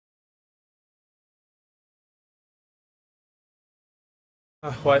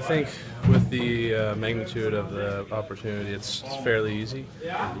Well, I think with the magnitude of the opportunity, it's fairly easy.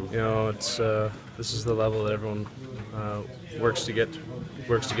 You know, it's this is the level that everyone uh, works to get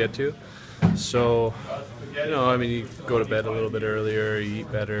to. So, you know, I mean, you go to bed a little bit earlier, you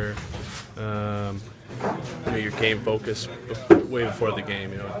eat better. Um, you know, your game focus way before the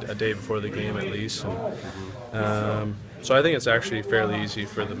game. You know, a day before the game at least. So I think it's actually fairly easy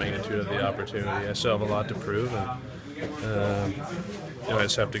for the magnitude of the opportunity. I still have a lot to prove, and you know, I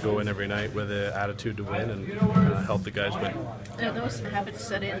just have to go in every night with an attitude to win and help the guys win. Now, those habits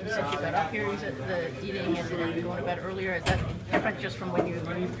set in since you got up here. Is it the eating and going to bed earlier? Is that different just from when you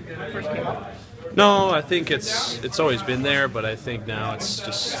first came up? No, I think it's always been there, but I think now it's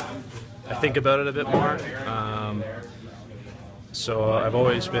just I think about it a bit more. So I've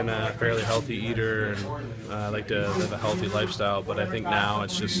always been a fairly healthy eater, and I like to live a healthy lifestyle. But I think now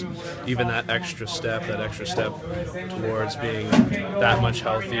it's just even that extra step towards being that much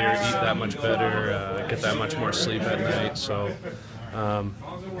healthier, eat that much better, get that much more sleep at night. So I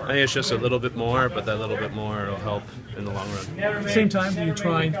think it's just a little bit more, but that little bit more will help in the long run. At the same time, do you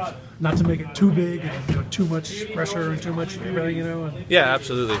try not to make it too big and too much pressure and too much everything, Yeah,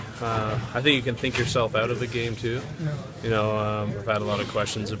 absolutely. I think you can think yourself out of the game too. You know, I've had a lot of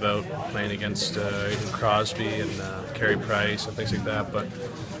questions about playing against even Crosby and Carey Price and things like that. But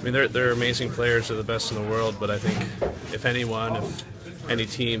I mean, they're amazing players. They're the best in the world. But I think if any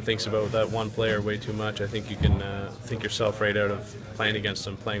team thinks about that one player way too much, I think you can think yourself right out of playing against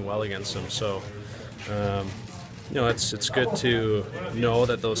them, playing well against them. So, you know, it's good to know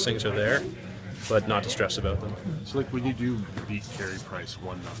that those things are there, but not to stress about them. So, like, when you do beat Carey Price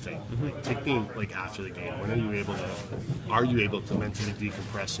 1-0, like, take me after the game. When are you able to mentally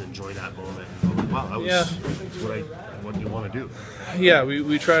decompress and enjoy that moment? And go, wow, that was what you want to do. Yeah,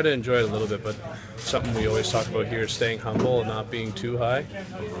 we try to enjoy it a little bit, but something we always talk about here is staying humble and not being too high.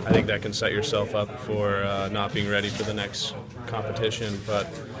 I think that can set yourself up for not being ready for the next competition. But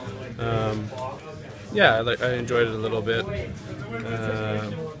yeah, I enjoyed it a little bit.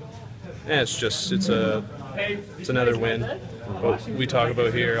 And it's another win. But we talk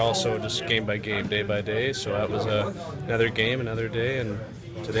about here also just game by game, day by day. So that was another game, another day, and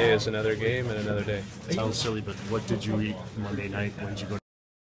today is another game and another day. It sounds silly, but what did you eat Monday night? When did you go to